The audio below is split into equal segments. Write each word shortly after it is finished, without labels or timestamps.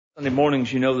Sunday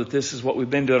mornings, you know that this is what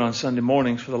we've been doing on Sunday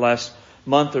mornings for the last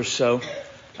month or so.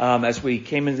 As we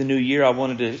came into the new year, I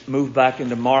wanted to move back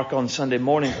into Mark on Sunday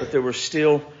mornings, but there were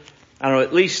still,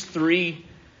 at least three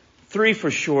for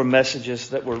sure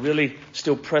messages that were really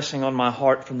still pressing on my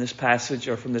heart from this passage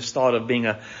or from this thought of being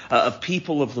a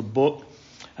people of the book.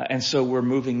 And so we're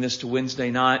moving this to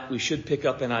Wednesday night. We should pick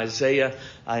up in Isaiah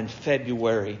in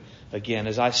February again.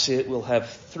 As I see it, we'll have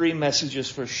 3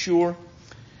 messages for sure.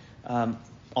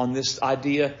 On this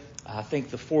idea, I think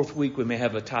the 4th week we may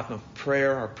have a type of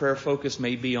prayer. Our prayer focus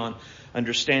may be on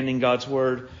understanding God's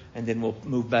Word, and then we'll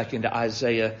move back into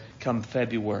Isaiah come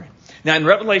February. Now in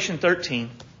Revelation 13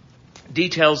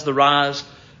 details the rise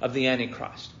of the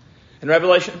Antichrist. And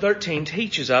Revelation 13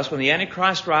 teaches us when the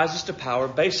Antichrist rises to power,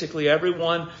 basically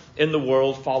everyone in the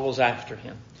world follows after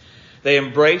him. They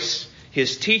embrace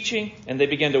his teaching and they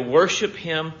begin to worship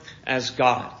him as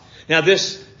God. Now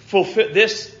this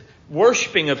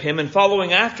worshiping of him and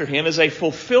following after him is a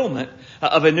fulfillment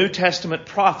of a New Testament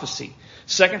prophecy.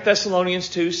 2 Thessalonians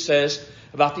 2 says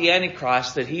about the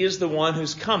Antichrist that he is the one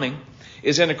whose coming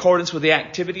is in accordance with the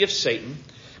activity of Satan,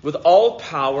 with all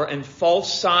power and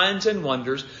false signs and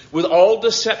wonders, with all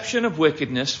deception of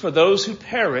wickedness for those who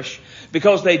perish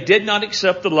because they did not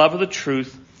accept the love of the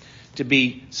truth to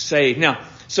be saved. Now,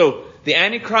 so the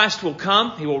Antichrist will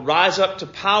come. He will rise up to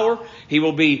power. He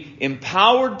will be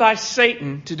empowered by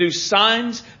Satan to do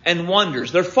signs and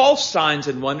wonders. They're false signs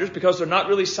and wonders because they're not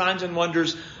really signs and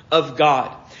wonders of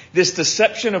God. This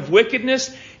deception of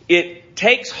wickedness, it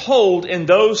takes hold in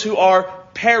those who are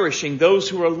perishing, those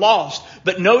who are lost.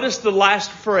 But notice the last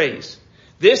phrase.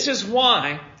 This is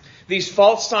why these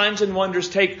false signs and wonders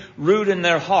take root in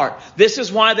their heart. This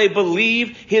is why they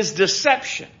believe his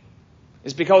deception.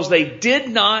 Is because they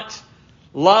did not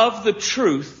love the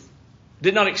truth,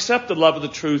 did not accept the love of the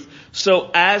truth so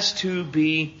as to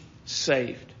be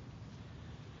saved.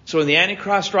 So when the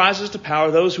Antichrist rises to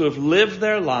power, those who have lived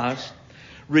their lives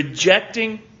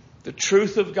rejecting the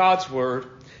truth of God's Word,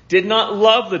 did not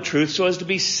love the truth so as to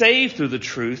be saved through the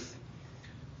truth,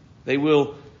 they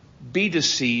will be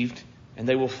deceived and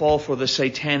they will fall for the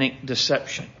satanic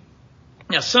deception.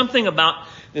 Now, something about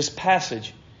this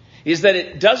passage is that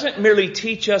it doesn't merely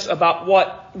teach us about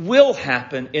what will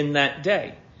happen in that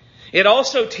day. It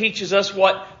also teaches us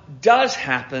what does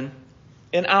happen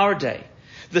in our day.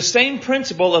 The same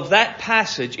principle of that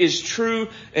passage is true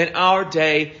in our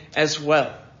day as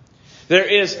well. There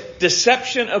is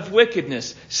deception of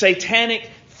wickedness, satanic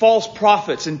false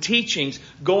prophets and teachings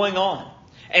going on.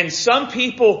 And some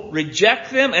people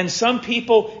reject them and some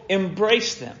people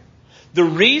embrace them. The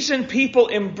reason people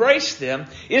embrace them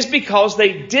is because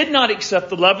they did not accept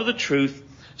the love of the truth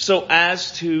so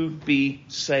as to be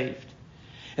saved.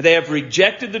 And they have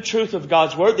rejected the truth of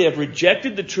God's Word. They have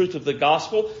rejected the truth of the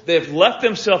gospel. They have left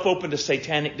themselves open to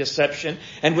satanic deception.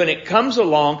 And when it comes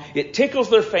along, it tickles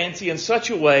their fancy in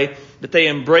such a way that they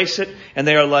embrace it and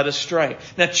they are led astray.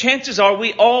 Now, chances are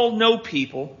we all know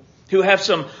people who have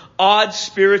some odd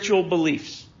spiritual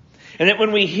beliefs. And that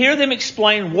when we hear them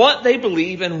explain what they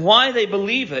believe and why they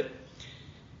believe it,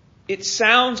 it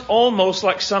sounds almost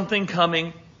like something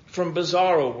coming from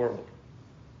Bizarro World.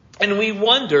 And we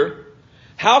wonder,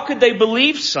 how could they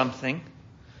believe something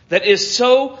that is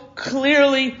so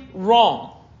clearly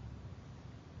wrong?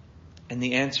 And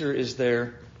the answer is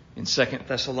there in 2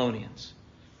 Thessalonians.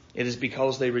 It is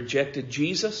because they rejected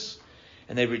Jesus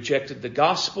and they rejected the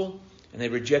gospel and they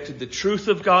rejected the truth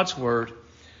of God's Word.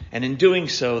 And in doing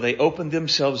so, they opened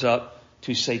themselves up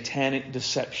to satanic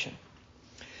deception.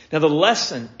 Now, the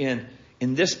lesson in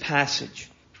this passage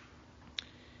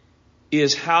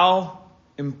is how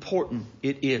important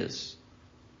it is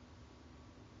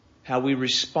how we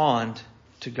respond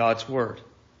to God's Word.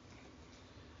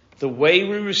 The way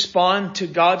we respond to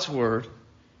God's Word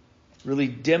really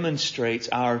demonstrates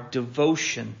our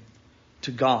devotion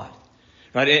to God.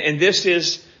 Right? And this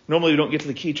is, normally we don't get to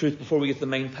the key truth before we get to the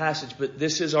main passage, but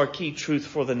this is our key truth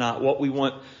for the night, what we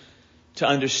want to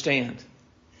understand.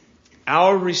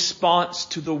 Our response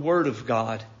to the Word of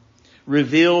God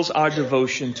reveals our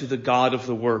devotion to the God of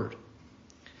the Word.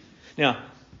 Now,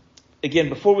 again,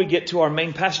 before we get to our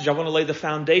main passage, I want to lay the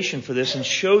foundation for this and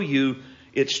show you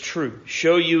it's true.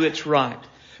 Show you it's right.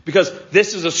 Because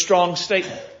this is a strong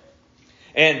statement.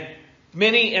 And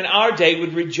many in our day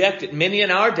would reject it. Many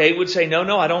in our day would say,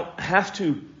 no, I don't have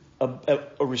to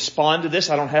respond to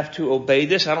this. I don't have to obey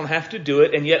this. I don't have to do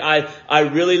it. And yet I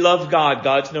really love God.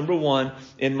 God's number one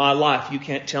in my life. You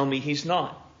can't tell me He's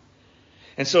not.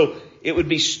 And so it would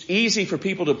be easy for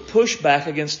people to push back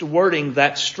against a wording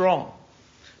that strong.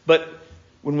 But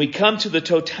when we come to the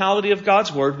totality of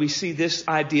God's Word, we see this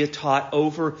idea taught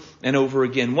over and over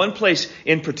again. One place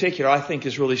in particular I think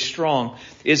is really strong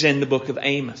is in the book of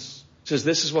Amos. It says,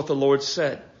 this is what the Lord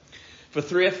said. For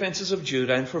 3 offenses of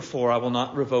Judah and for 4 I will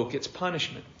not revoke its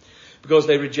punishment, because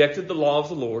they rejected the law of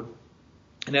the Lord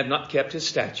and have not kept his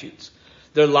statutes.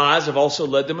 Their lies have also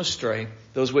led them astray,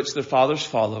 those which their fathers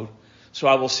followed. So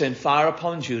I will send fire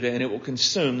upon Judah, and it will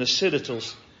consume the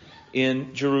citadels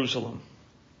in Jerusalem.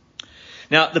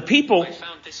 Now, the people... I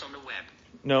found this on the web.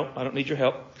 No, I don't need your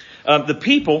help. The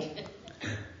people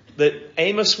that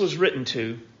Amos was written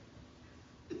to,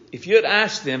 if you had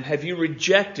asked them, have you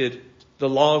rejected the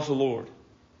law of the Lord?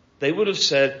 They would have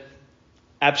said,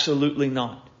 absolutely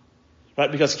not.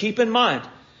 Right? Because keep in mind,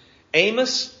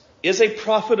 Amos is a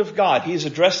prophet of God. He is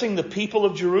addressing the people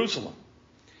of Jerusalem.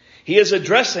 He is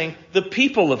addressing the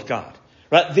people of God.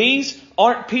 Right? These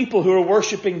aren't people who are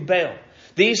worshiping Baal.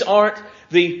 These aren't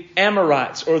the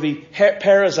Amorites or the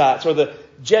Perizzites or the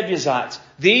Jebusites.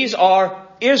 These are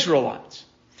Israelites.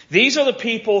 These are the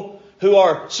people who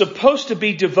are supposed to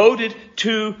be devoted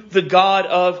to the God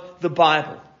of the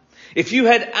Bible. If you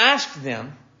had asked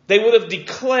them, they would have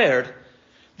declared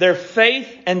their faith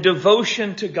and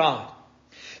devotion to God.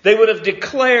 They would have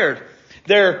declared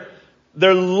their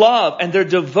love and their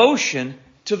devotion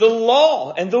to the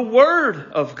law and the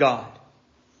Word of God.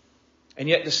 And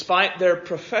yet, despite their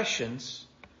professions,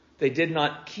 they did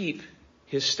not keep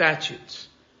His statutes.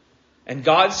 And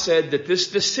God said that this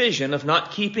decision of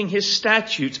not keeping His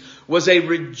statutes was a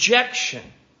rejection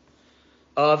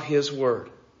of His Word.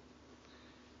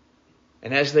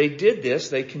 And as they did this,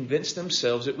 they convinced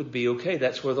themselves it would be okay.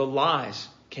 That's where the lies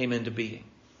came into being.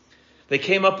 They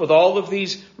came up with all of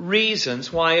these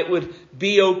reasons why it would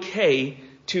be okay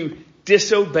to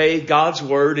disobey God's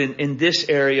Word in this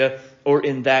area or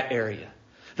in that area.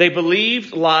 They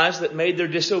believed lies that made their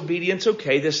disobedience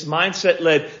okay. This mindset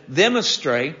led them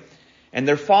astray. And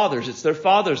their fathers, it's their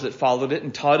fathers that followed it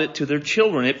and taught it to their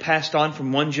children. It passed on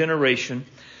from one generation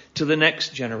to the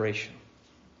next generation.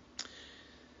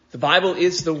 The Bible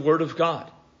is the Word of God.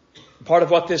 Part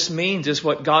of what this means is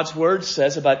what God's Word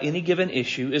says about any given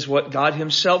issue is what God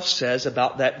Himself says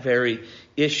about that very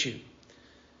issue.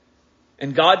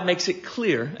 And God makes it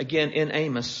clear, again in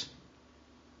Amos,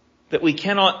 that we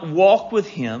cannot walk with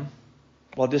Him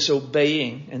while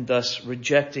disobeying and thus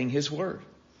rejecting His Word.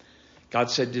 God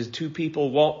said, "Do two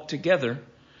people walk together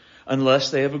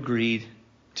unless they have agreed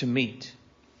to meet?"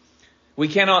 We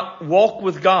cannot walk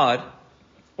with God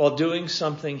while doing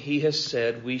something He has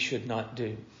said we should not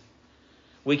do.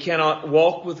 We cannot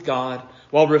walk with God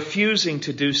while refusing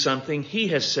to do something He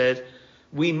has said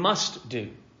we must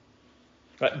do.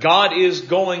 But God is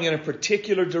going in a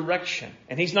particular direction,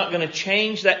 and He's not going to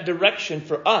change that direction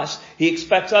for us. He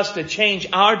expects us to change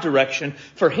our direction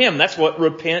for Him. That's what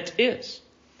repent is.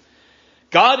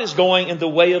 God is going in the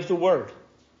way of the Word.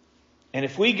 And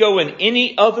if we go in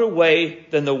any other way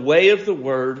than the way of the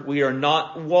Word, we are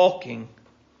not walking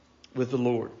with the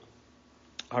Lord.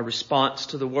 Our response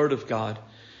to the Word of God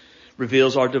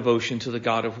reveals our devotion to the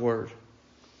God of Word.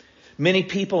 Many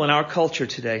people in our culture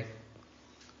today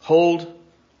hold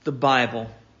the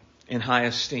Bible in high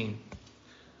esteem.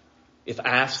 If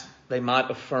asked, they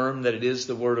might affirm that it is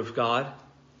the Word of God.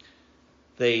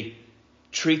 They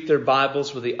treat their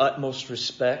Bibles with the utmost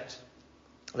respect.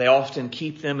 They often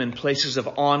keep them in places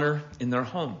of honor in their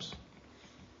homes.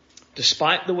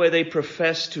 Despite the way they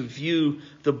profess to view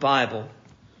the Bible,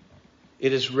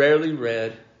 it is rarely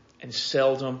read and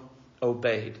seldom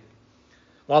obeyed.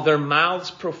 While their mouths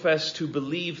profess to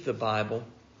believe the Bible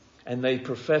and they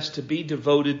profess to be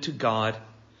devoted to God,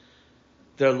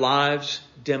 their lives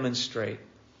demonstrate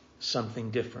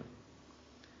something different.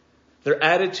 Their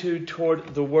attitude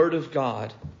toward the Word of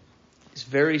God is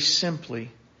very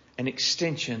simply an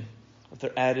extension of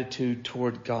their attitude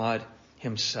toward God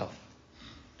Himself.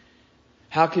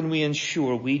 How can we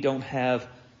ensure we don't have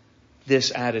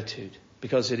this attitude?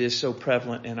 Because it is so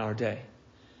prevalent in our day.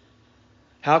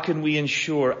 How can we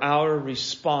ensure our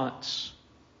response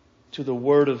to the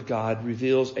Word of God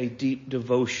reveals a deep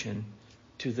devotion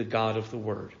to the God of the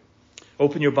Word?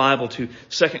 Open your Bible to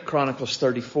 2 Chronicles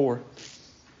 34.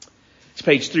 It's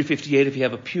page 358 if you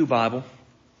have a pew Bible.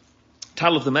 The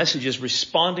title of the message is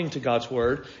Responding to God's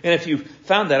Word. And if you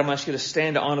found that, I'm going to ask you to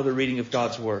stand to honor the reading of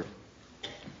God's Word.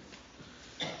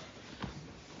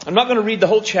 I'm not going to read the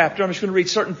whole chapter. I'm just going to read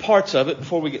certain parts of it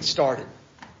before we get started.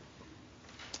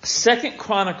 2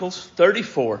 Chronicles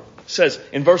 34 says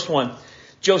in verse 1,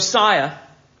 Josiah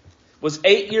was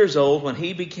 8 years old when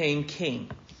he became king,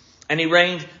 and he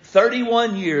reigned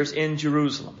 31 years in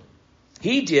Jerusalem.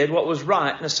 He did what was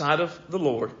right in the sight of the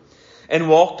Lord and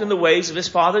walked in the ways of his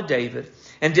father David,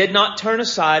 and did not turn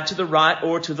aside to the right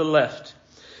or to the left.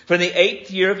 For in the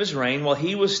 8th year of his reign, while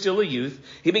he was still a youth,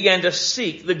 he began to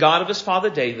seek the God of his father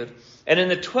David. And in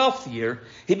the 12th year,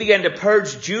 he began to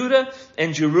purge Judah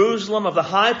and Jerusalem of the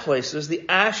high places, the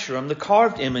Asherim, the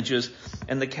carved images,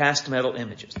 and the cast metal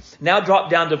images. Now drop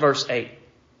down to verse 8.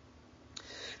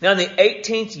 Now in the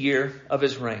 18th year of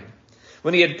his reign,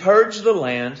 when he had purged the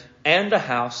land and the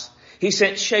house, he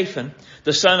sent Shaphan,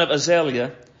 the son of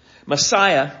Azaliah,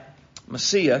 Messiah,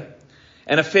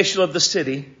 an official of the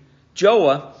city,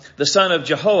 Joah, the son of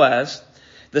Jehoaz,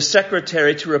 the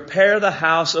secretary, to repair the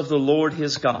house of the Lord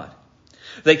his God.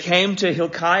 They came to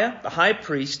Hilkiah, the high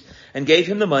priest, and gave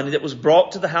him the money that was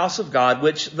brought to the house of God,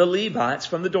 which the Levites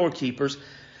from the doorkeepers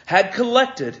had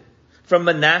collected from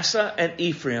Manasseh and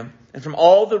Ephraim, and from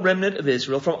all the remnant of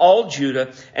Israel, from all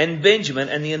Judah and Benjamin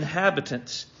and the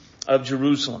inhabitants of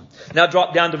Jerusalem. Now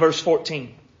drop down to verse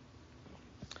 14.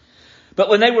 But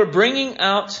when they were bringing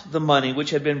out the money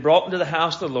which had been brought into the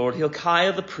house of the Lord,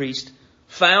 Hilkiah the priest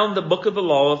found the book of the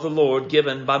law of the Lord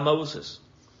given by Moses.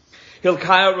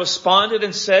 Hilkiah responded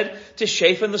and said to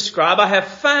Shaphan the scribe, I have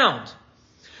found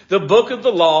the book of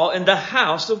the law in the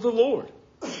house of the Lord.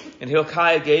 And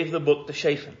Hilkiah gave the book to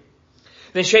Shaphan.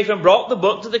 Then Shaphan brought the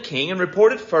book to the king and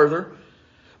reported further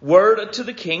word to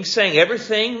the king, saying,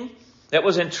 everything that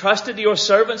was entrusted to your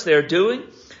servants they are doing.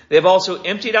 They have also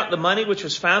emptied out the money which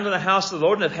was found in the house of the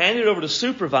Lord and have handed it over to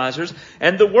supervisors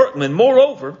and the workmen.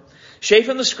 Moreover,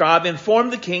 Shaphan the scribe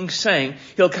informed the king, saying,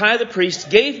 Hilkiah the priest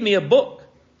gave me a book.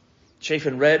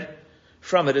 Shaphan read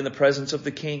from it in the presence of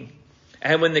the king.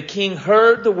 And when the king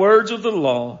heard the words of the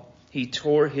law, he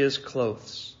tore his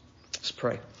clothes. Let's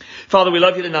pray. Father, we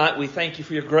love you tonight. We thank you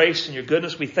for your grace and your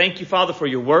goodness. We thank you, Father, for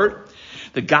your word,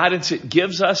 the guidance it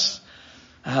gives us.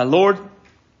 Lord,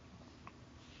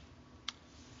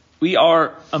 we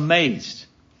are amazed,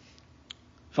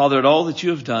 Father, at all that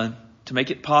you have done to make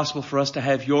it possible for us to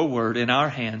have your word in our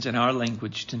hands and our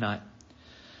language tonight.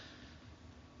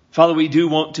 Father, we do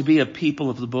want to be a people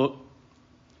of the book.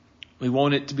 We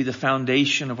want it to be the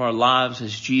foundation of our lives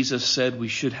as Jesus said we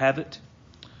should have it.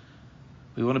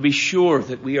 We want to be sure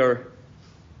that we are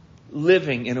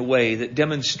living in a way that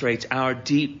demonstrates our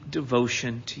deep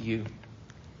devotion to you.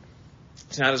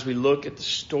 Tonight, as we look at the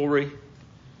story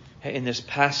in this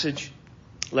passage,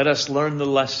 let us learn the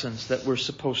lessons that we're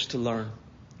supposed to learn.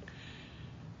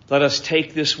 Let us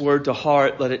take this word to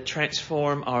heart. Let it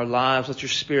transform our lives. Let your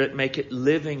Spirit make it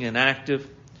living and active.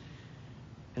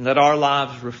 And let our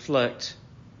lives reflect,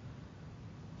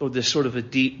 Lord, this sort of a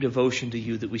deep devotion to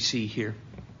you that we see here.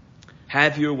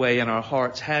 Have your way in our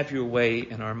hearts. Have your way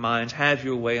in our minds. Have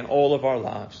your way in all of our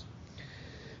lives.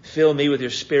 Fill me with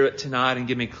your Spirit tonight and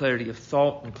give me clarity of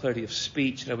thought and clarity of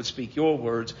speech, that I would speak your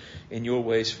words in your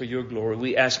ways for your glory.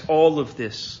 We ask all of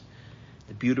this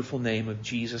in the beautiful name of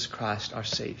Jesus Christ, our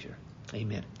Savior.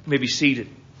 Amen. You may be seated.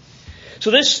 So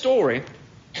this story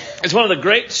is one of the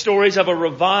great stories of a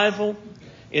revival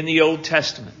in the Old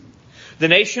Testament. The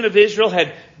nation of Israel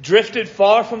had drifted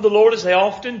far from the Lord, as they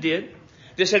often did.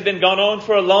 This had been going on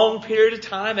for a long period of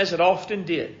time, as it often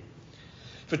did.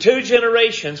 For 2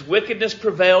 generations, wickedness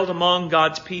prevailed among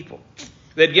God's people.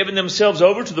 They had given themselves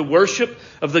over to the worship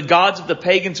of the gods of the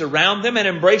pagans around them and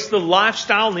embraced the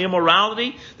lifestyle and the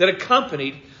immorality that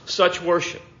accompanied such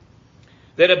worship.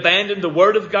 They had abandoned the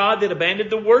Word of God. They had abandoned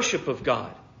the worship of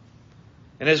God.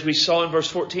 And as we saw in verse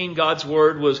 14, God's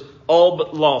Word was all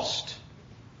but lost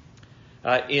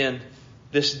in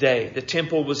this day. The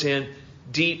temple was in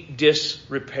deep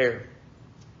disrepair.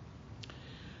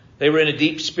 They were in a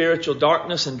deep spiritual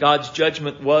darkness, and God's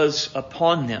judgment was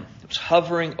upon them. It was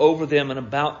hovering over them and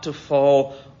about to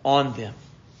fall on them.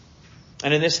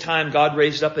 And in this time, God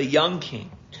raised up a young king,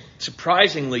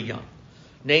 surprisingly young,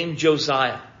 named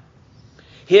Josiah.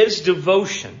 His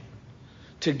devotion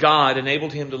to God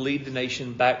enabled him to lead the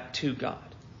nation back to God.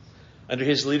 Under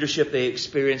his leadership, they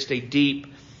experienced a deep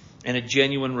and a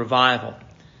genuine revival.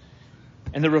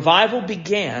 And the revival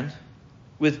began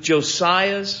with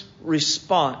Josiah's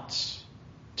response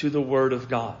to the Word of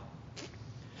God.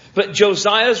 But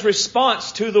Josiah's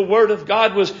response to the Word of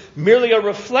God was merely a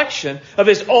reflection of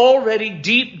his already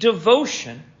deep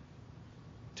devotion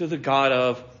to the God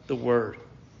of the Word.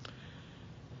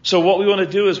 So what we want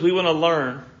to do is we want to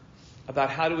learn about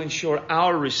how to ensure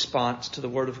our response to the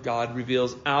Word of God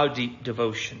reveals our deep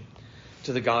devotion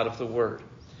to the God of the Word.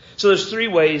 So there's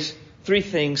 3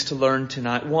 things to learn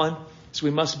tonight. One is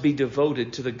we must be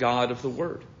devoted to the God of the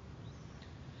Word.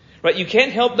 Right? You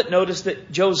can't help but notice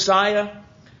that Josiah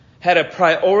had a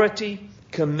priority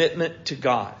commitment to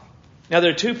God. Now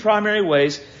there are 2 primary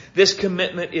ways this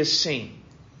commitment is seen.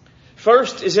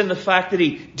 First is in the fact that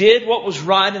he did what was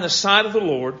right in the sight of the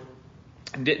Lord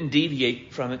and didn't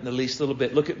deviate from it in the least little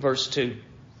bit. Look at verse 2.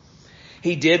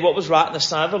 He did what was right in the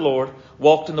sight of the Lord,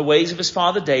 walked in the ways of his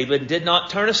father David, and did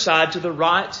not turn aside to the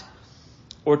right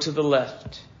or to the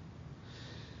left.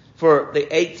 For the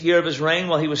 8th year of his reign,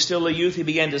 while he was still a youth, he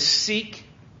began to seek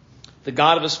the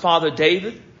God of his father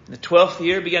David. In the 12th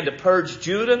year, he began to purge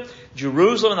Judah,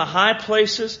 Jerusalem, and the high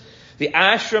places, the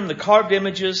Ashram, the carved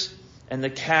images, and the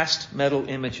cast metal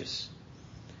images.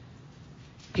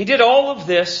 He did all of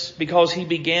this because he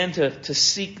began to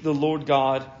seek the Lord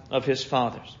God of his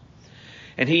fathers.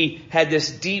 And he had this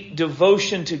deep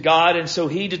devotion to God, and so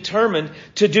he determined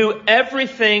to do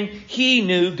everything he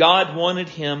knew God wanted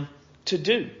him to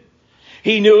do.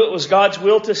 He knew it was God's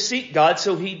will to seek God,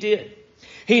 so he did.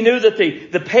 He knew that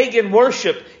the pagan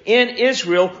worship in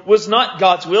Israel was not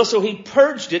God's will, so he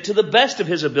purged it to the best of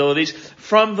his abilities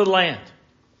from the land.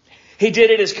 He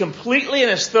did it as completely and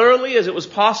as thoroughly as it was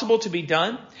possible to be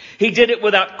done. He did it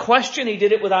without question. He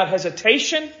did it without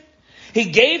hesitation. He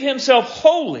gave himself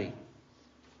wholly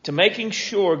to making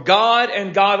sure God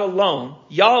and God alone,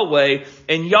 Yahweh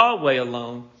and Yahweh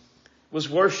alone, was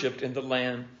worshipped in the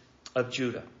land of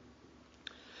Judah.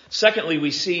 Secondly, we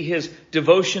see his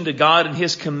devotion to God and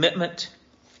his commitment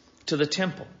to the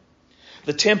temple.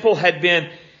 The temple had been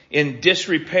in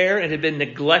disrepair and had been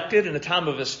neglected in the time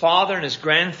of his father and his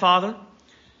grandfather.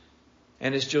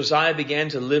 And as Josiah began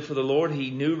to live for the Lord,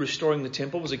 he knew restoring the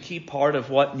temple was a key part of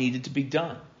what needed to be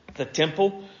done. The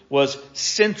temple was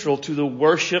central to the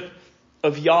worship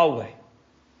of Yahweh.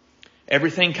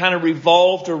 Everything kind of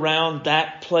revolved around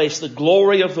that place. The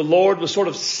glory of the Lord was sort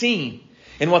of seen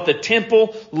in what the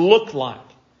temple looked like.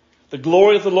 The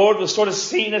glory of the Lord was sort of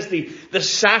seen as the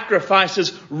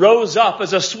sacrifices rose up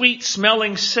as a sweet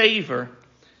smelling savor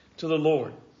to the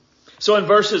Lord. So in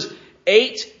verses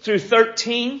 8 through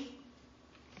 13,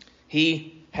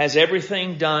 he has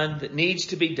everything done that needs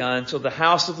to be done so the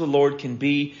house of the Lord can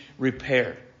be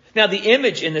repaired. Now the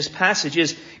image in this passage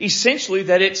is essentially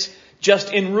that it's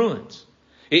just in ruins.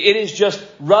 It is just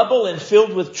rubble and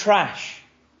filled with trash.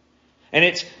 And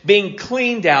it's being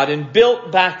cleaned out and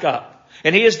built back up.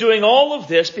 And he is doing all of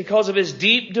this because of his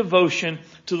deep devotion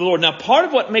to the Lord. Now, part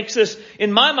of what makes this,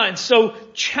 in my mind, so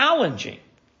challenging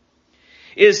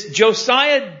is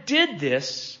Josiah did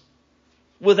this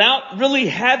without really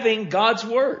having God's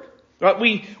word.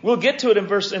 Right? We'll get to it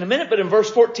in a minute, but in verse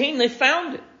 14, they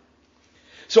found it.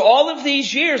 So all of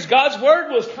these years, God's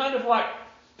word was kind of like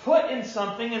put in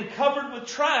something and covered with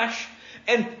trash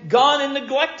and gone and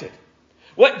neglected.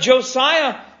 What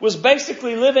Josiah was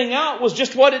basically living out was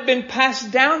just what had been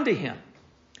passed down to him.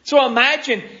 So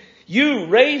imagine you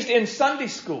raised in Sunday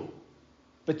school,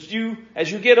 but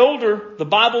as you get older, the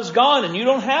Bible's gone and you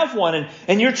don't have one.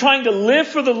 And you're trying to live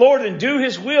for the Lord and do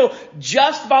his will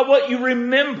just by what you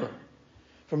remember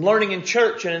from learning in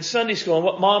church and in Sunday school and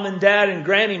what mom and dad and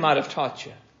granny might have taught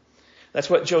you. That's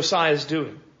what Josiah is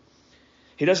doing.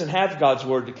 He doesn't have God's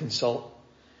word to consult.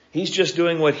 He's just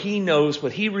doing what he knows,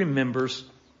 what he remembers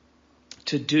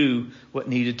to do what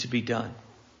needed to be done.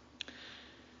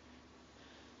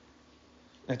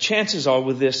 Now, chances are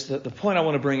with this, the point I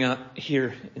want to bring up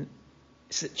here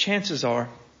is that chances are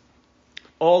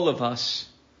all of us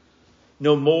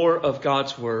know more of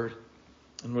God's word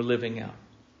than we're living out.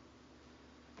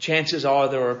 Chances are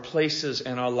there are places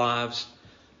in our lives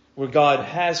where God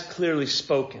has clearly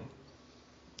spoken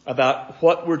about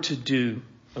what we're to do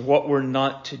or what we're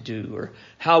not to do, or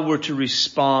how we're to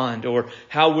respond, or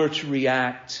how we're to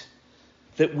react,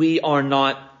 that we are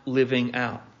not living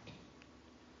out.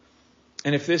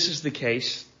 And if this is the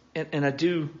case, and I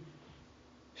do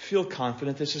feel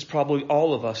confident this is probably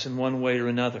all of us in one way or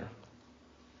another,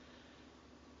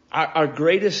 our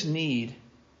greatest need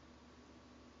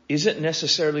isn't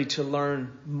necessarily to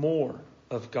learn more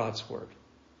of God's word.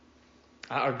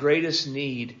 Our greatest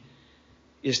need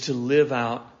is to live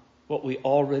out what we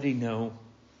already know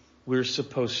we're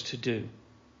supposed to do.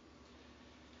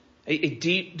 A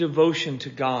deep devotion to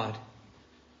God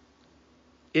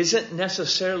isn't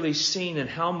necessarily seen in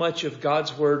how much of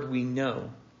God's word we know,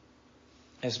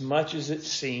 as much as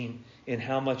it's seen in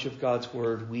how much of God's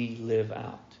word we live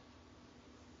out.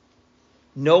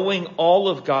 Knowing all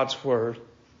of God's word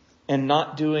and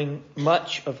not doing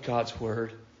much of God's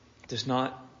word does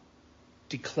not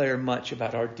declare much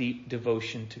about our deep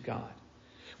devotion to God.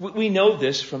 We know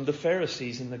this from the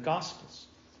Pharisees in the Gospels.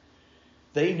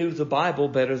 They knew the Bible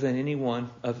better than anyone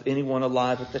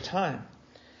alive at the time.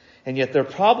 And yet their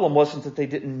problem wasn't that they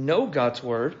didn't know God's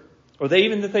word, or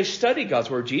even that they studied God's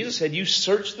word. Jesus said, you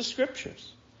search the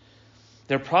scriptures.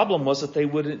 Their problem was that they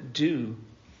wouldn't do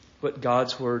what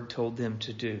God's word told them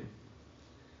to do.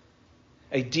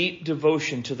 A deep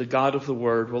devotion to the God of the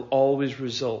Word will always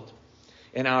result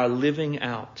in our living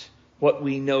out what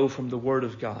we know from the Word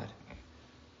of God.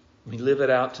 We live it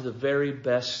out to the very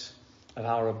best of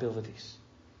our abilities.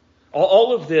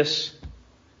 All of this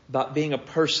about being a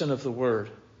person of the Word,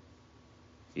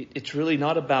 it's really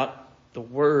not about the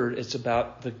Word, it's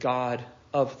about the God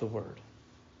of the Word.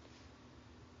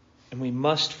 And we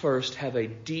must first have a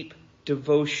deep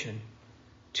devotion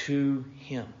to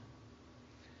Him.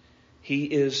 He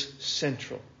is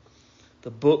central.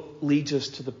 The book leads us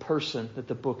to the person that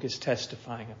the book is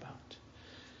testifying about.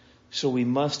 So we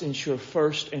must ensure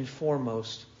first and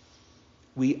foremost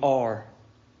we are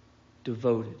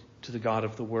devoted to the God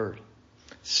of the Word.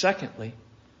 Secondly,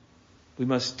 we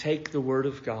must take the Word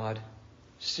of God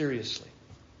seriously.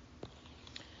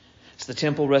 As the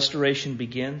temple restoration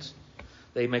begins,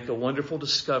 they make a wonderful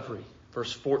discovery.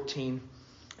 Verse 14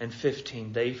 and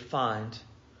 15, they find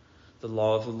the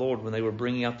law of the Lord. When they were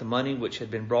bringing out the money which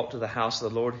had been brought to the house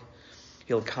of the Lord,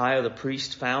 Hilkiah the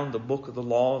priest found the book of the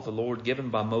law of the Lord given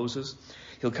by Moses.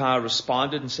 Hilkiah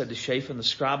responded and said to Shaphan the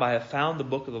scribe, I have found the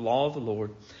book of the law of the Lord.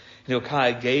 And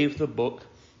Hilkiah gave the book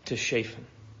to Shaphan.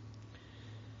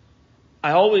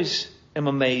 I always am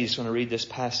amazed when I read this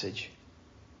passage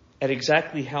at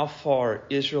exactly how far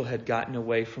Israel had gotten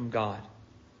away from God.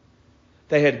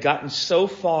 They had gotten so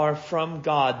far from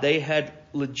God, they had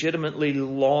legitimately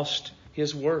lost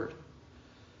His Word.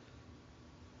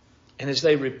 And as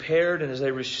they repaired and as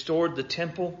they restored the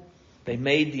temple, they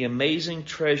made the amazing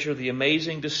treasure, the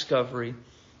amazing discovery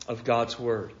of God's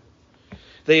Word.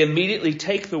 They immediately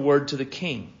take the word to the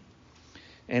king.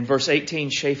 And verse 18,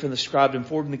 Shaphan the scribe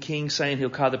informed the king, saying,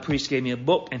 Hilkiah the priest gave me a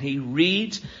book, and he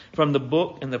reads from the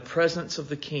book in the presence of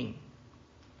the king.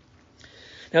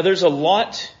 Now there's a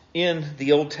lot in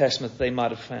the Old Testament that they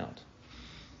might have found.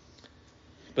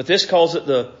 But this calls it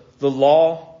the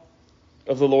law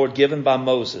of the Lord given by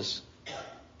Moses.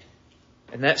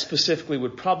 And that specifically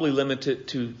would probably limit it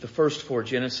to the first four,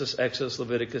 Genesis, Exodus,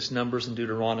 Leviticus, Numbers, and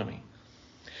Deuteronomy.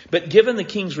 But given the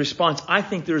king's response, I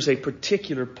think there's a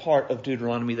particular part of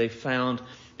Deuteronomy they found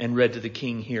and read to the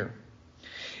king here.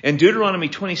 In Deuteronomy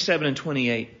 27 and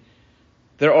 28,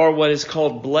 there are what is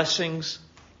called blessings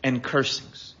and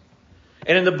cursings.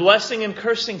 And in the blessing and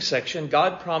cursing section,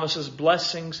 God promises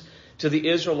blessings to the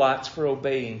Israelites for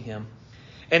obeying Him.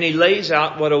 And He lays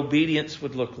out what obedience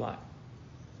would look like.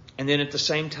 And then at the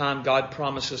same time, God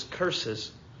promises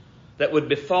curses that would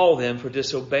befall them for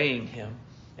disobeying Him.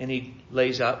 And He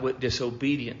lays out what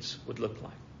disobedience would look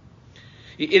like.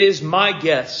 It is my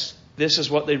guess this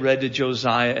is what they read to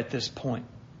Josiah at this point.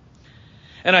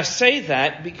 And I say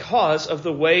that because of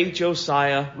the way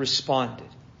Josiah responded.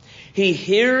 He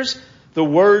hears the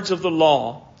words of the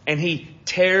law and he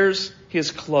tears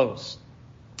his clothes.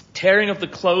 Tearing of the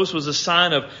clothes was a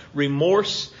sign of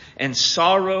remorse and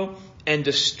sorrow and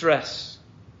distress.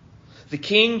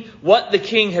 What the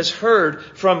king has heard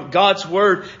from God's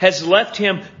word has left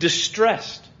him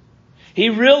distressed. He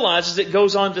realizes, it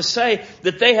goes on to say,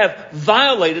 that they have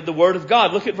violated the word of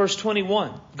God. Look at verse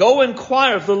 21. Go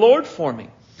inquire of the Lord for me,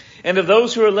 and of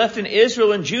those who are left in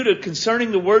Israel and Judah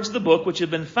concerning the words of the book which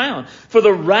have been found. For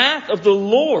the wrath of the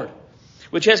Lord,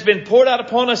 which has been poured out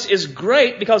upon us, is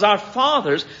great, because our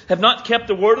fathers have not kept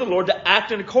the word of the Lord to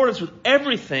act in accordance with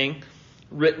everything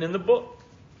written in the book.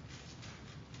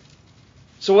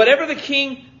 So whatever the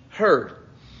king heard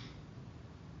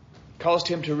caused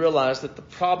him to realize that the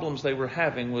problems they were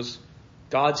having was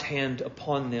God's hand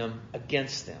upon them,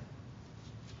 against them.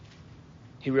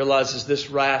 He realizes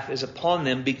this wrath is upon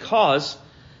them because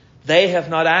they have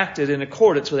not acted in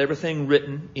accordance with everything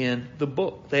written in the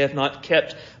book. They have not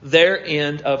kept their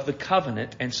end of the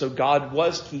covenant. And so God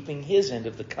was keeping His end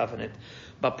of the covenant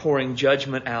by pouring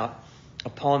judgment out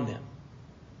upon them.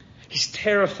 He's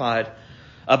terrified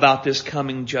about this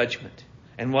coming judgment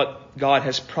and what God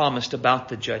has promised about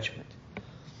the judgment.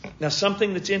 Now,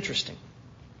 something that's interesting.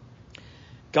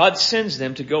 God sends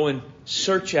them to go and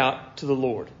search out to the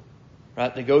Lord.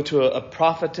 Right? They go to a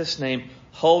prophetess named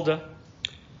Huldah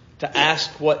to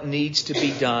ask what needs to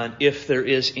be done, if there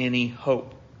is any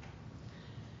hope.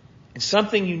 And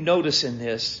something you notice in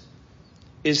this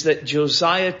is that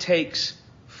Josiah takes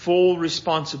full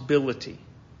responsibility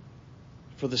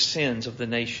for the sins of the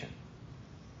nation.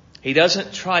 He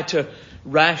doesn't try to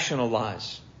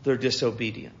rationalize their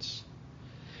disobedience.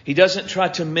 He doesn't try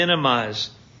to minimize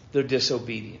their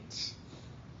disobedience.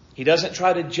 He doesn't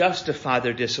try to justify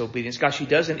their disobedience. Gosh, he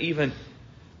doesn't even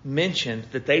mention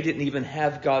that they didn't even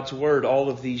have God's word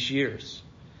all of these years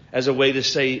as a way to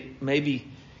say,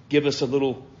 maybe give us a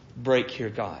little break here,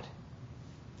 God.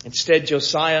 Instead,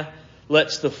 Josiah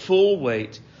lets the full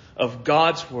weight of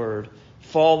God's word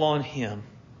fall on him,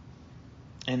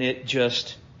 and it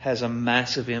just has a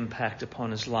massive impact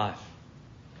upon his life.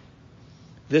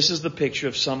 This is the picture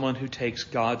of someone who takes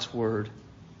God's word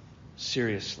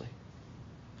seriously.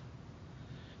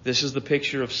 This is the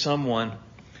picture of someone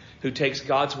who takes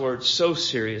God's word so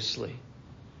seriously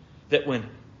that when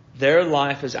their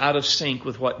life is out of sync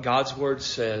with what God's word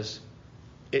says,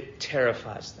 it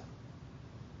terrifies them.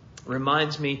 It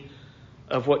reminds me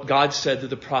of what God said to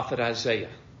the prophet Isaiah.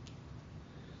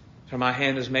 For my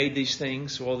hand has made these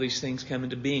things, so all these things come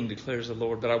into being, declares the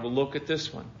Lord. But I will look at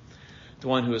this one, the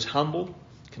one who is humble,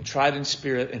 contrite in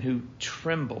spirit, and who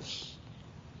trembles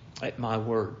at my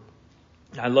word.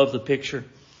 I love the picture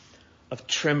of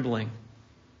trembling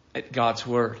at God's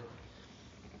word.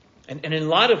 And in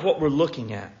light of what we're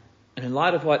looking at, and in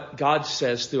light of what God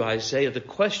says through Isaiah, the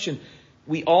question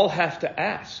we all have to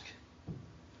ask,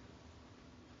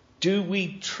 do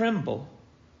we tremble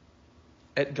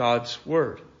at God's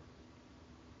word?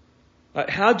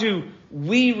 How do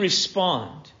we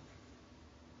respond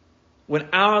when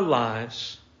our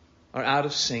lives are out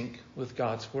of sync with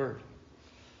God's word?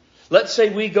 Let's say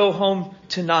we go home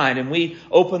tonight and we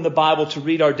open the Bible to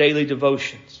read our daily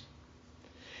devotions.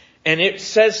 And it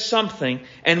says something,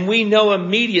 and we know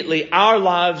immediately our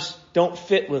lives don't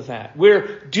fit with that.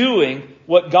 We're doing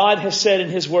what God has said in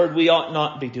His word we ought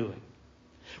not be doing.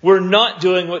 We're not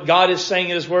doing what God is saying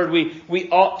in His word we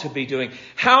ought to be doing.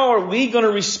 How are we going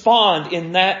to respond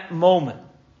in that moment?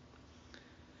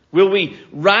 Will we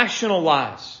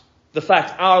rationalize the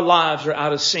fact our lives are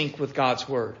out of sync with God's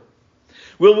word?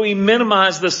 Will we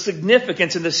minimize the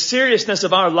significance and the seriousness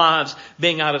of our lives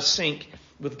being out of sync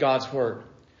with God's word?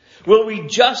 Will we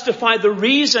justify the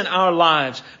reason our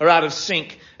lives are out of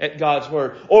sync at God's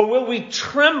word? Or will we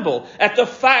tremble at the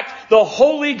fact the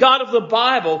holy God of the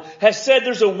Bible has said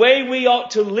there's a way we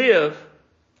ought to live,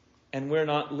 and we're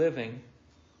not living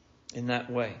in that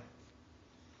way?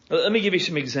 Let me give you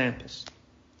some examples.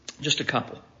 Just a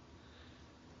couple.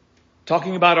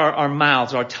 Talking about our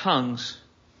mouths, our tongues,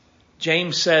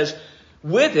 James says,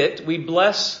 with it we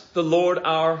bless the Lord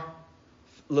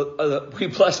we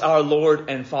bless our Lord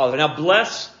and Father. Now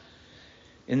bless,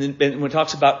 and when it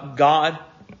talks about God,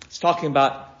 it's talking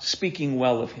about speaking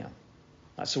well of Him.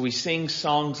 So we sing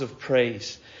songs of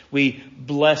praise. We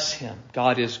bless Him.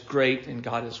 God is great and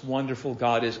God is wonderful.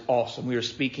 God is awesome. We are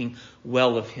speaking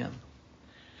well of Him.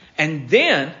 And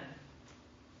then,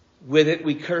 with it,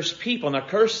 we curse people. Now,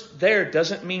 curse there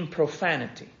doesn't mean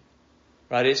profanity.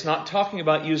 Right? It's not talking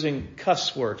about using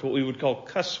cuss words, what we would call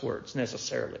cuss words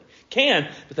necessarily. Can,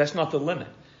 but that's not the limit.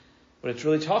 What it's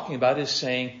really talking about is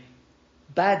saying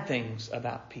bad things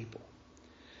about people.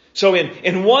 So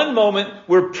in one moment,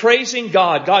 we're praising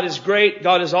God. God is great.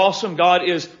 God is awesome. God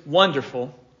is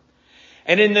wonderful.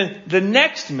 And in the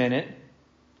next minute,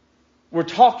 we're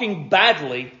talking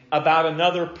badly about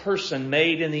another person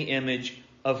made in the image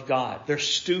of God. They're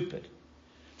stupid.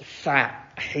 They're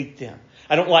fat. I hate them.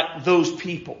 I don't like those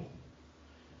people.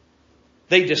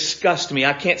 They disgust me.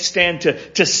 I can't stand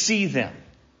to see them.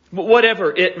 But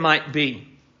whatever it might be.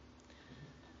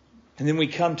 And then we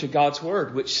come to God's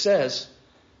word, which says,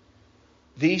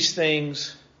 these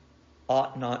things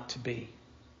ought not to be.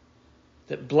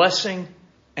 That blessing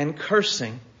and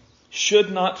cursing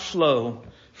should not flow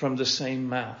from the same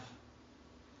mouth.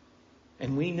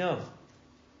 And we know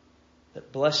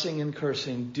that blessing and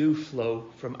cursing do flow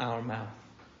from our mouth.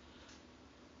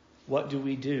 What do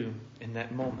we do in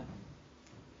that moment?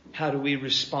 How do we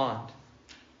respond?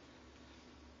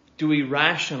 Do we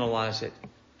rationalize it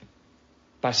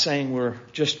by saying we're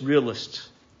just realists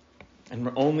and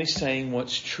we're only saying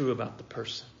what's true about the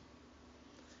person?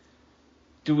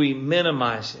 Do we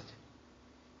minimize it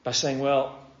by saying,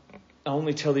 well, I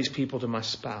only tell these people to my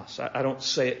spouse. I don't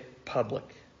say it public.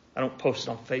 I don't post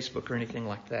it on Facebook or anything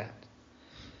like that.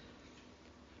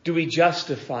 Do we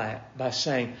justify it by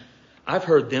saying, I've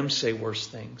heard them say worse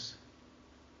things?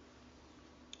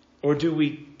 Or do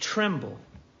we tremble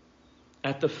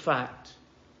at the fact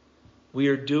we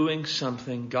are doing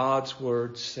something God's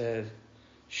word said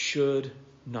should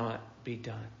not be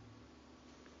done?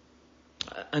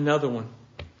 Another one.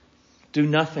 Do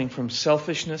nothing from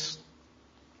selfishness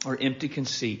or empty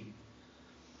conceit,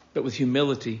 but with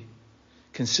humility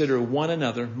consider one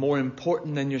another more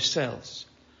important than yourselves.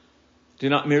 Do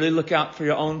not merely look out for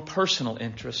your own personal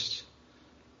interests,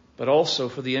 but also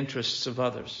for the interests of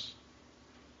others.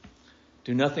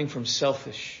 Do nothing from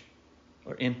selfish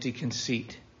or empty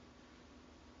conceit.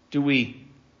 Do we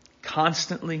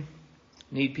constantly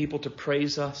need people to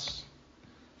praise us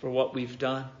for what we've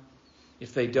done?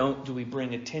 If they don't, do we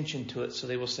bring attention to it so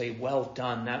they will say, well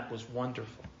done, that was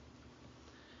wonderful?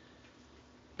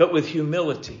 but with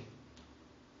humility,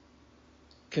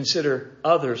 consider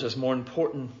others as more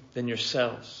important than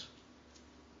yourselves.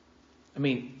 I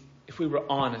mean, if we were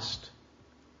honest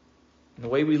in the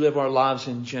way we live our lives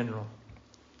in general,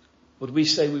 would we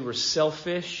say we were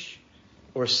selfish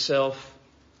or selfless?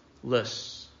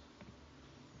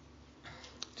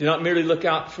 Do not merely look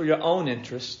out for your own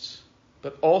interests,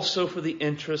 but also for the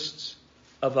interests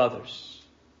of others.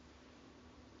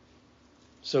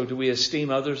 So do we esteem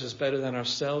others as better than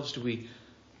ourselves? Do we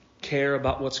care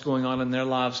about what's going on in their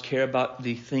lives, care about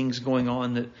the things going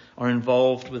on that are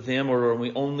involved with them, or are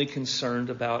we only concerned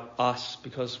about us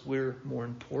because we're more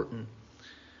important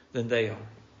than they are?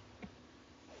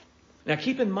 Now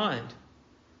keep in mind,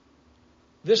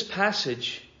 this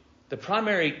passage, the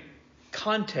primary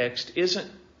context isn't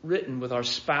written with our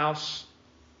spouse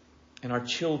and our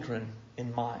children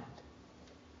in mind.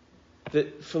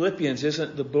 That Philippians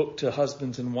isn't the book to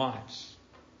husbands and wives.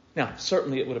 Now,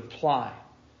 certainly it would apply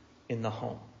in the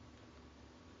home.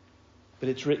 But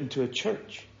it's written to a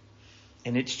church.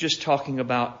 And it's just talking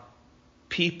about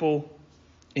people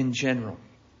in general.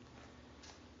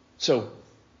 So,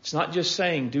 it's not just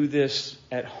saying do this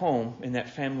at home in that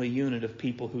family unit of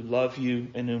people who love you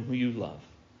and whom you love.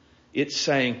 It's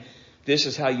saying this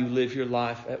is how you live your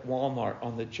life at Walmart,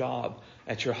 on the job,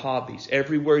 at your hobbies.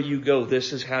 Everywhere you go,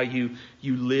 this is how you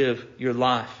live your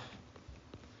life.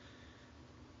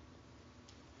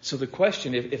 So the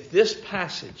question, if this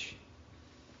passage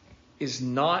is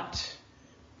not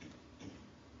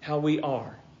how we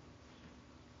are,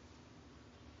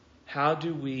 how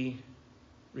do we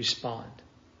respond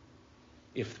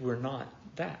if we're not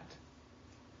that?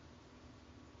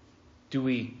 Do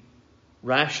we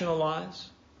rationalize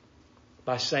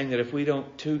by saying that if we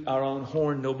don't toot our own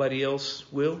horn, nobody else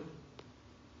will?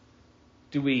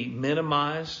 Do we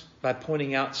minimize by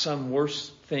pointing out some worse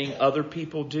thing other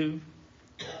people do?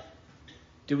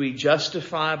 Do we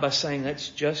justify by saying that's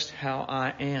just how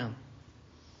I am?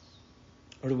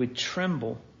 Or do we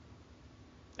tremble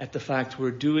at the fact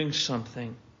we're doing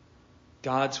something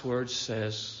God's word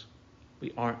says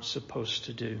we aren't supposed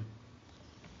to do?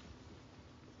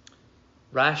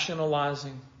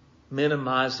 Rationalizing,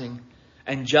 minimizing,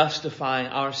 and justifying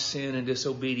our sin and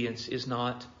disobedience is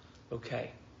not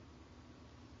okay.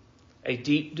 A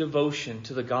deep devotion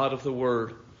to the God of the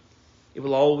Word, it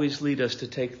will always lead us to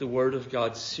take the Word of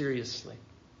God seriously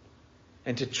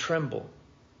and to tremble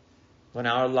when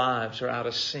our lives are out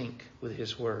of sync with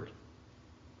His Word.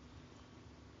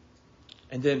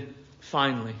 And then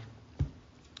finally,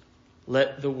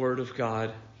 let the Word of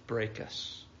God break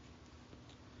us.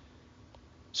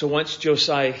 So once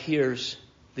Josiah hears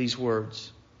these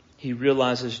words, he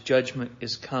realizes judgment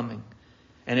is coming,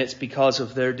 and it's because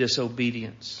of their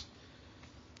disobedience.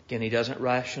 Again, he doesn't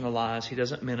rationalize, he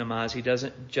doesn't minimize, he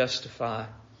doesn't justify.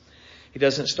 He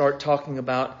doesn't start talking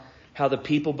about how the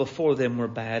people before them were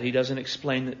bad. He doesn't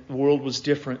explain that the world was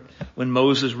different when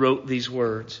Moses wrote these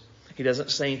words. He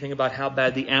doesn't say anything about how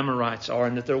bad the Amorites are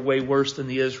and that they're way worse than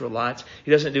the Israelites.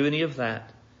 He doesn't do any of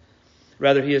that.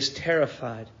 Rather, he is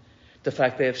terrified at the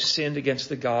fact they have sinned against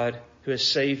the God who has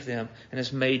saved them and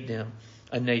has made them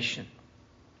a nation.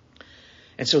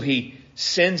 And so he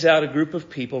sends out a group of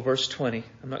people, verse 20.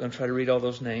 I'm not going to try to read all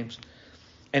those names.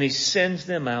 And he sends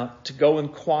them out to go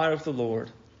inquire of the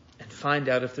Lord and find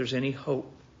out if there's any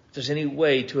hope, if there's any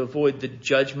way to avoid the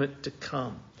judgment to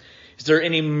come. Is there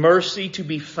any mercy to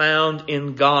be found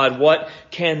in God? What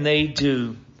can they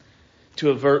do to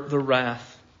avert the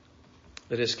wrath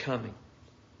that is coming?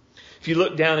 If you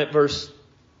look down at verse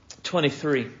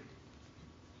 23,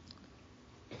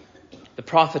 the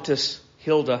prophetess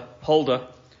Huldah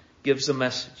gives the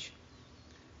message.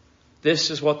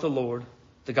 This is what the Lord,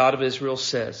 the God of Israel,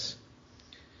 says.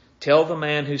 Tell the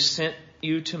man who sent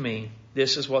you to me,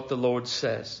 this is what the Lord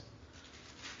says.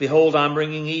 Behold, I'm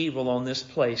bringing evil on this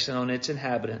place and on its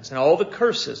inhabitants, and all the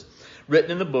curses written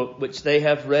in the book which they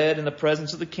have read in the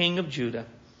presence of the king of Judah.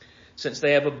 Since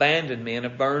they have abandoned me and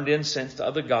have burned incense to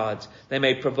other gods, they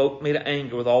may provoke me to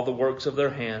anger with all the works of their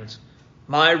hands.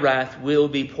 My wrath will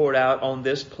be poured out on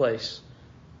this place,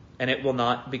 and it will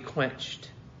not be quenched.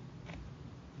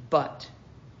 But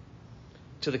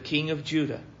to the king of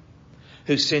Judah,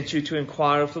 who sent you to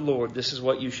inquire of the Lord, this is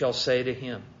what you shall say to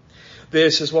him.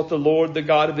 This is what the Lord, the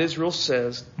God of Israel,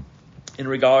 says in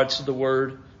regards to the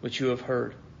word which you have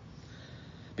heard.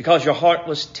 Because your heart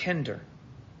was tender,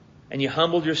 and you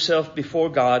humbled yourself before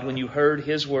God when you heard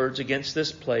His words against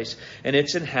this place and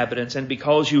its inhabitants, and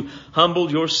because you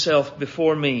humbled yourself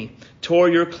before me, tore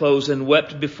your clothes and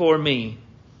wept before me,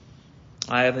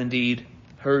 I have indeed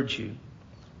heard you,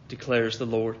 declares the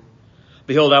Lord.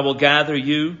 Behold, I will gather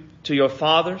you to your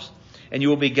fathers, and you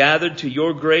will be gathered to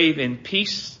your grave in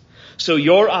peace. So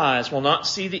your eyes will not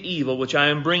see the evil which I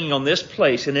am bringing on this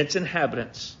place and its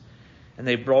inhabitants. And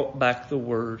they brought back the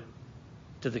word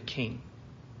to the king.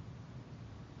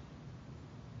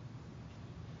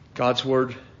 God's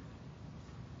word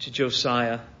to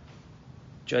Josiah,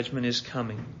 judgment is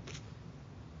coming.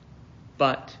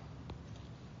 But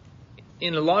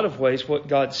in a lot of ways, what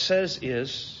God says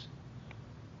is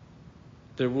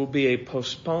there will be a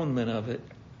postponement of it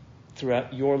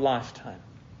throughout your lifetime.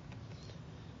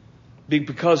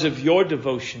 Because of your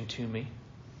devotion to me,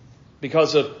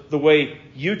 because of the way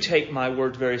you take my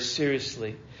word very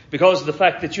seriously, because of the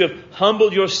fact that you have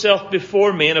humbled yourself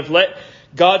before me and have let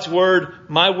God's word,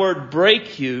 my word,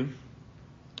 break you,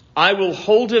 I will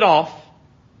hold it off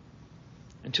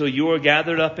until you are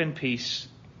gathered up in peace,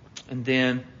 and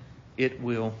then it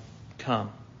will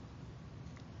come.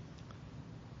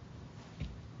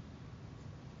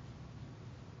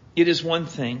 It is one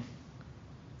thing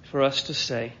for us to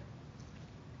say,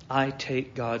 I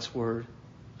take God's word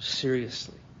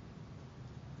seriously.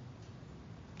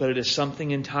 But it is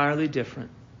something entirely different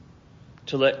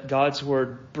to let God's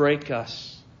word break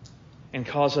us and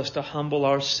cause us to humble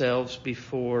ourselves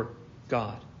before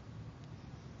God.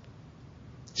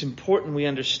 It's important we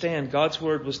understand God's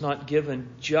word was not given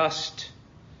just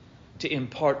to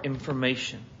impart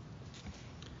information.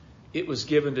 It was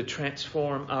given to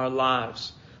transform our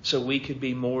lives so we could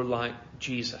be more like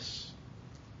Jesus.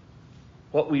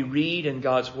 What we read in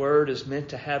God's word is meant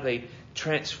to have a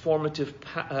transformative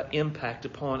impact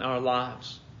upon our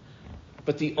lives.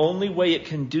 But the only way it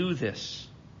can do this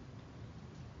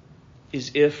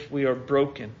is if we are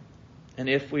broken and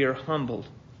if we are humbled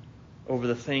over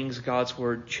the things God's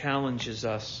word challenges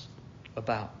us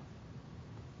about.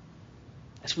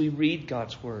 As we read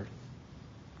God's word,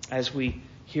 as we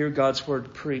hear God's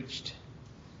word preached,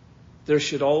 there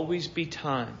should always be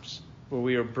times where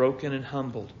we are broken and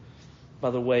humbled by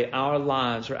the way our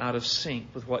lives are out of sync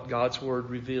with what God's word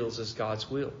reveals as God's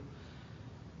will.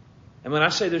 And when I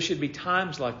say there should be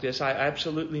times like this, I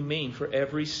absolutely mean for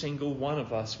every single one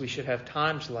of us, we should have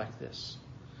times like this.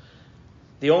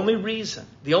 The only reason,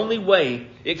 the only way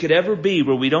it could ever be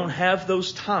where we don't have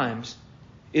those times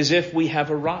is if we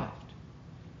have arrived.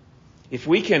 If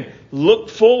we can look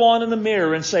full on in the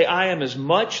mirror and say, I am as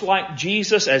much like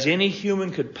Jesus as any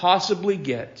human could possibly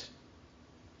get,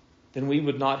 then we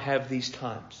would not have these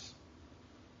times.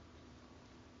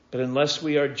 But unless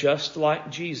we are just like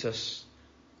Jesus,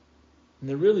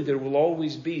 there will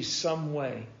always be some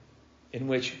way in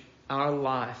which our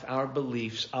life, our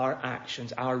beliefs, our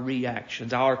actions, our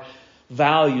reactions, our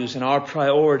values and our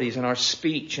priorities and our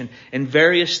speech and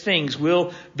various things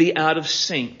will be out of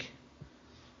sync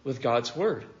with God's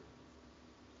word.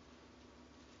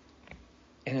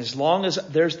 And as long as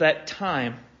there's that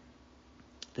time,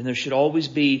 then there should always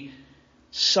be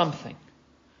something.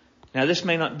 Now this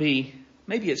may not be,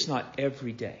 maybe it's not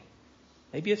every day.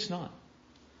 Maybe it's not.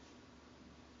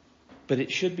 But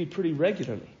it should be pretty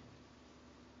regularly.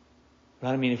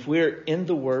 Right? I mean, if we're in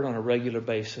the Word on a regular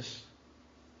basis,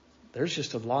 there's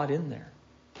just a lot in there.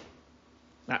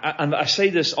 I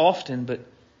say this often, but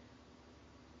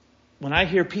when I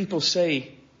hear people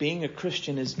say being a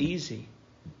Christian is easy,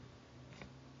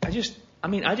 I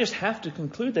just have to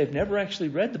conclude they've never actually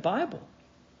read the Bible.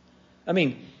 I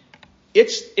mean,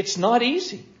 it's not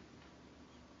easy.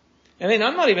 I mean,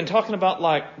 I'm not even talking about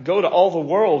like go to all the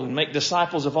world and make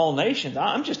disciples of all nations.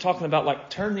 I'm just talking about like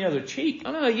turn the other cheek.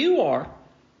 I don't know how you are.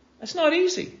 That's not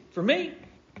easy for me.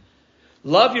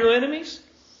 Love your enemies.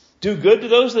 Do good to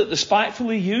those that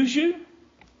despitefully use you.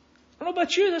 I don't know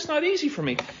about you. That's not easy for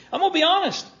me. I'm going to be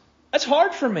honest. That's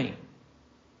hard for me.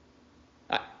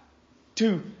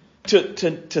 To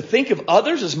think of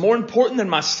others as more important than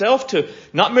myself, to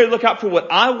not merely look out for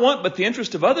what I want, but the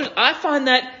interest of others, I find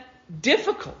that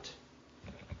difficult.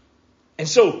 And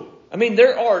so, I mean,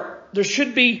 there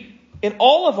should be in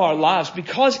all of our lives,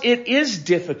 because it is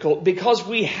difficult, because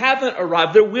we haven't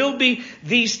arrived, there will be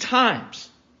these times.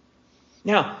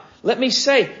 Now, let me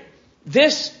say,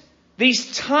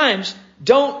 these times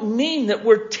don't mean that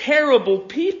we're terrible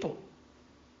people.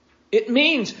 It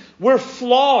means we're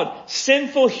flawed,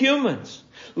 sinful humans,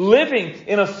 living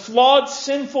in a flawed,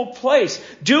 sinful place,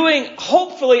 doing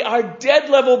hopefully our dead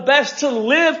level best to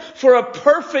live for a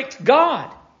perfect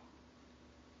God.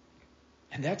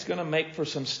 And that's going to make for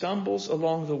some stumbles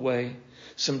along the way,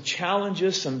 some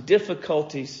challenges, some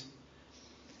difficulties,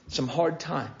 some hard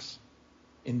times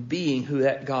in being who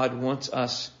that God wants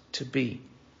us to be.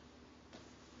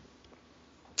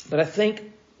 But I think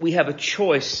we have a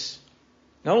choice,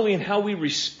 not only in how we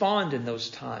respond in those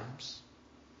times,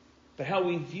 but how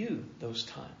we view those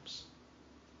times.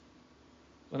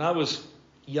 When I was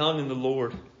young in the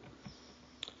Lord,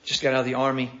 just got out of the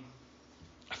army,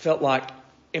 I felt like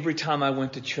every time I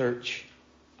went to church,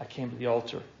 I came to the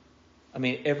altar. I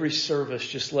mean, every service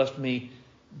just left me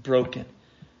broken.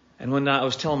 And one night I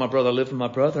was telling my brother, I lived with my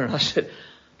brother, and I said,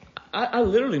 I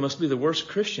literally must be the worst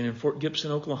Christian in Fort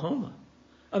Gibson, Oklahoma.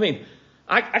 I mean,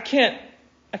 I can't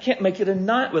make it a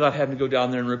night without having to go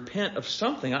down there and repent of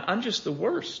something. I'm just the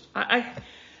worst. I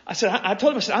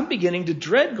told him, I said, I'm beginning to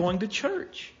dread going to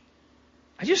church.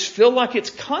 I just feel like it's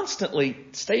constantly,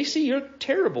 Stacy, you're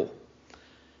terrible.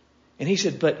 And he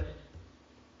said,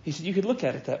 you could look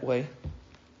at it that way,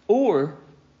 or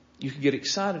you could get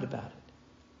excited about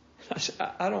it. I said,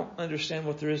 I don't understand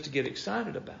what there is to get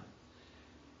excited about.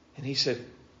 And he said,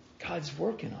 God's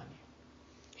working on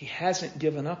you. He hasn't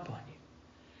given up on you.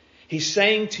 He's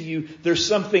saying to you, there's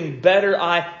something better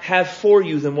I have for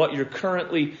you than what you're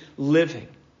currently living.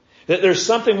 That there's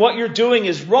something, what you're doing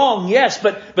is wrong, yes,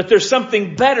 but there's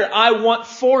something better I want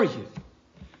for you.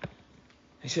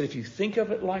 He said, if you think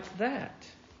of it like that,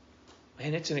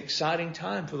 man, it's an exciting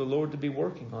time for the Lord to be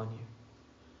working on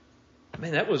you.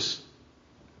 Man,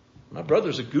 my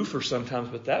brother's a goofer sometimes,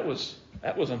 but that was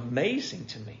amazing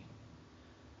to me.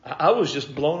 I was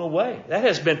just blown away. That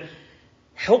has been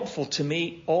helpful to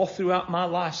me all throughout my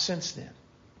life since then.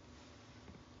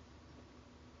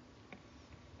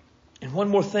 And one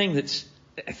more thing that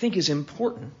I think is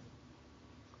important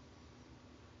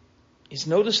is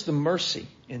notice the mercy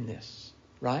in this,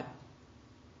 right?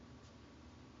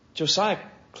 Josiah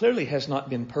clearly has not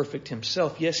been perfect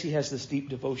himself. Yes, he has this deep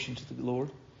devotion to the Lord.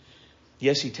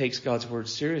 Yes, he takes God's word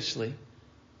seriously.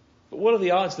 But what are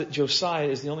the odds that Josiah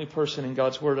is the only person in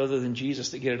God's word other than Jesus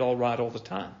that get it all right all the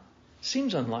time?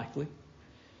 Seems unlikely.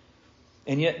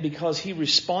 And yet, because he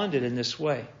responded in this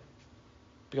way,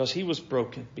 because he was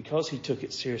broken, because he took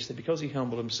it seriously, because he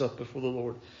humbled himself before the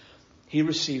Lord, he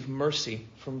received mercy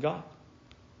from God.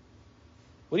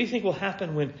 What do you think will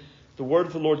happen when the word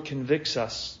of the Lord convicts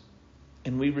us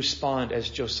and we respond as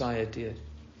Josiah did?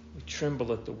 We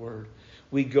tremble at the word.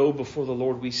 We go before the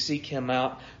Lord. We seek him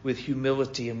out with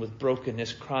humility and with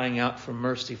brokenness, crying out for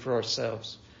mercy for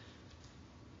ourselves.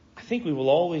 I think we will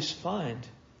always find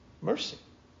mercy.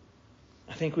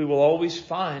 I think we will always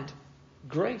find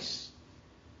grace.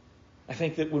 I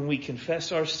think that when we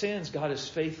confess our sins, God is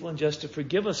faithful and just to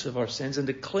forgive us of our sins and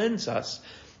to cleanse us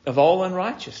of all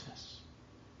unrighteousness.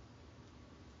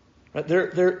 Right?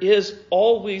 There is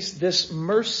always this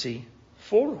mercy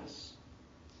for us.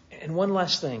 And one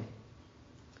last thing.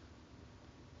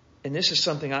 And this is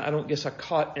something I don't guess I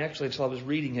caught actually until I was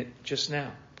reading it just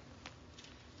now.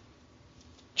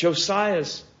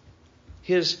 Josiah's,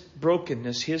 his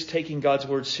brokenness, his taking God's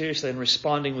word seriously and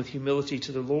responding with humility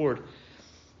to the Lord,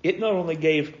 it not only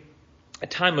gave a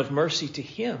time of mercy to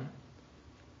him,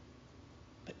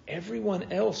 but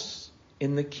everyone else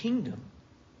in the kingdom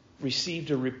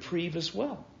received a reprieve as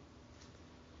well.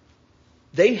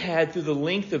 They had, through the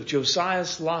length of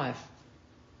Josiah's life,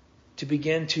 to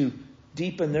begin to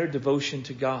deepen their devotion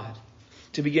to God,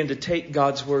 to begin to take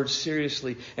God's word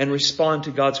seriously and respond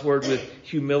to God's word with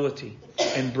humility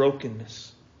and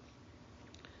brokenness.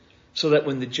 So that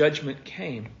when the judgment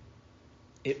came,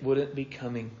 it wouldn't be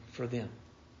coming for them.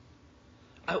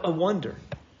 I wonder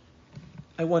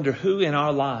who in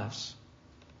our lives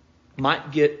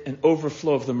might get an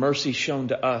overflow of the mercy shown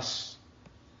to us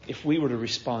if we were to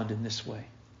respond in this way.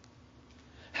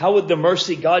 How would the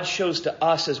mercy God shows to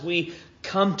us as we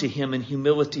come to him in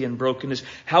humility and brokenness,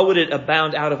 how would it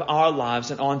abound out of our lives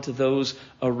and onto those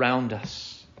around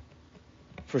us?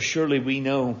 For surely we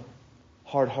know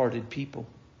hard-hearted people.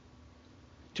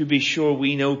 To be sure,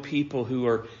 we know people who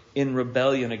are in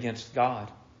rebellion against God.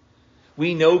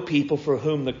 We know people for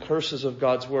whom the curses of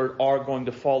God's word are going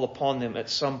to fall upon them at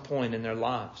some point in their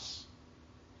lives.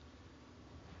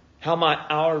 How might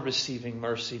our receiving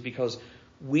mercy, because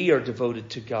we are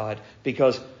devoted to God,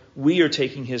 because we are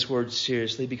taking his word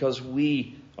seriously, because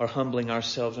we are humbling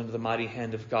ourselves under the mighty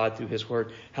hand of God through his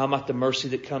word, how might the mercy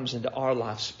that comes into our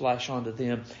life splash onto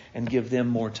them and give them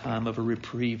more time of a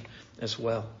reprieve as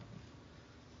well?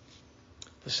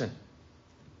 Listen,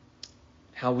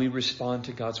 how we respond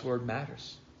to God's word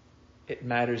matters. It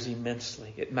matters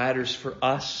immensely. It matters for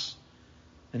us,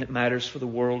 and it matters for the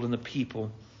world and the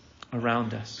people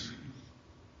around us.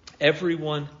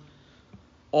 Everyone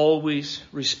always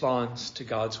responds to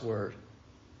God's word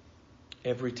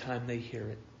every time they hear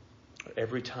it, or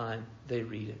every time they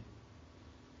read it.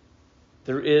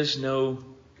 There is no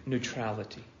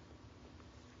neutrality.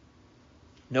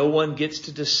 No one gets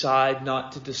to decide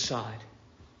not to decide.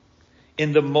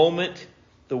 In the moment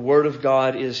the word of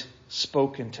God is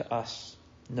spoken to us,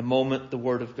 And the moment the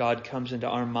Word of God comes into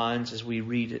our minds as we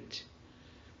read it,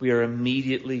 we are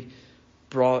immediately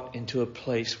brought into a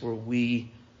place where we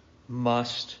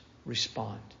must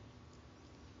respond.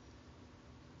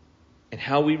 And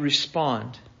how we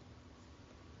respond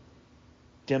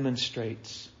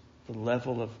demonstrates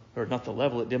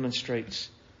it demonstrates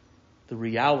the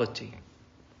reality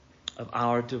of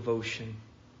our devotion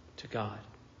to God.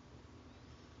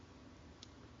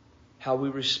 How we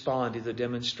respond either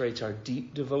demonstrates our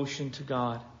deep devotion to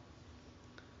God,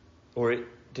 or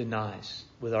it denies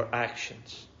with our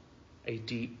actions a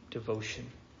deep devotion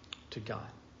to God.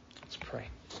 Let's pray.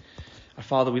 Our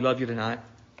Father, we love you tonight.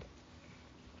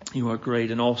 You are great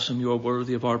and awesome. You are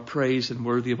worthy of our praise and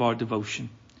worthy of our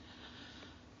devotion.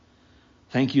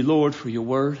 Thank you, Lord, for your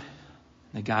word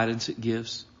and the guidance it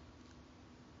gives.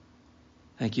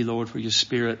 Thank you, Lord, for your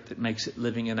Spirit that makes it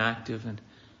living and active and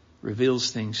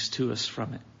reveals things to us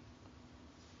from it.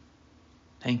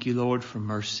 Thank you, Lord, for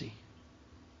mercy.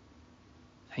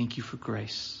 Thank you for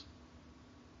grace.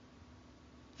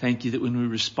 Thank you that when we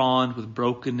respond with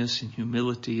brokenness and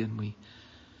humility and we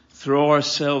throw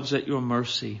ourselves at your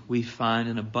mercy, we find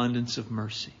an abundance of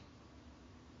mercy.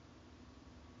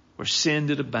 Where sin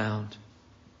did abound,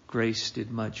 grace did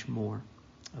much more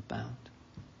abound.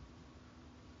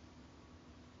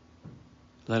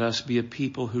 Let us be a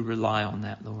people who rely on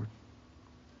that, Lord.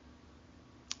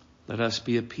 Let us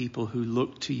be a people who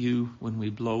look to you when we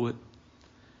blow it,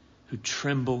 who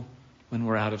tremble when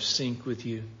we're out of sync with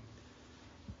you,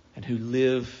 and who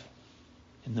live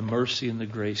in the mercy and the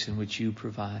grace in which you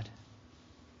provide.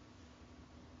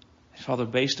 Father,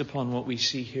 based upon what we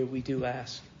see here, we do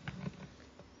ask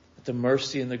that the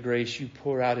mercy and the grace you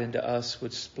pour out into us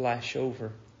would splash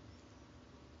over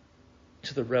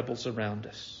to the rebels around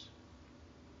us.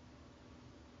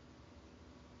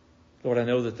 Lord, I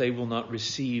know that they will not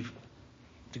receive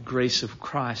the grace of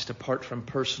Christ apart from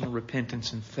personal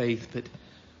repentance and faith,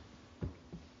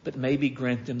 but maybe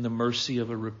grant them the mercy of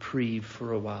a reprieve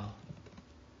for a while.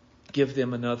 Give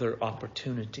them another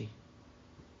opportunity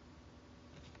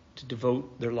to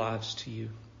devote their lives to you.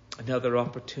 Another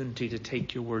opportunity to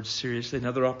take your word seriously.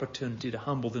 Another opportunity to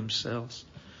humble themselves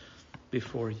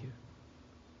before you.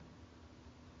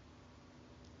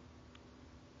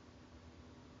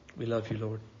 We love you,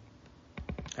 Lord.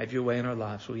 Have your way in our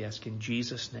lives, we ask in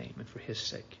Jesus' name and for his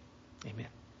sake. Amen.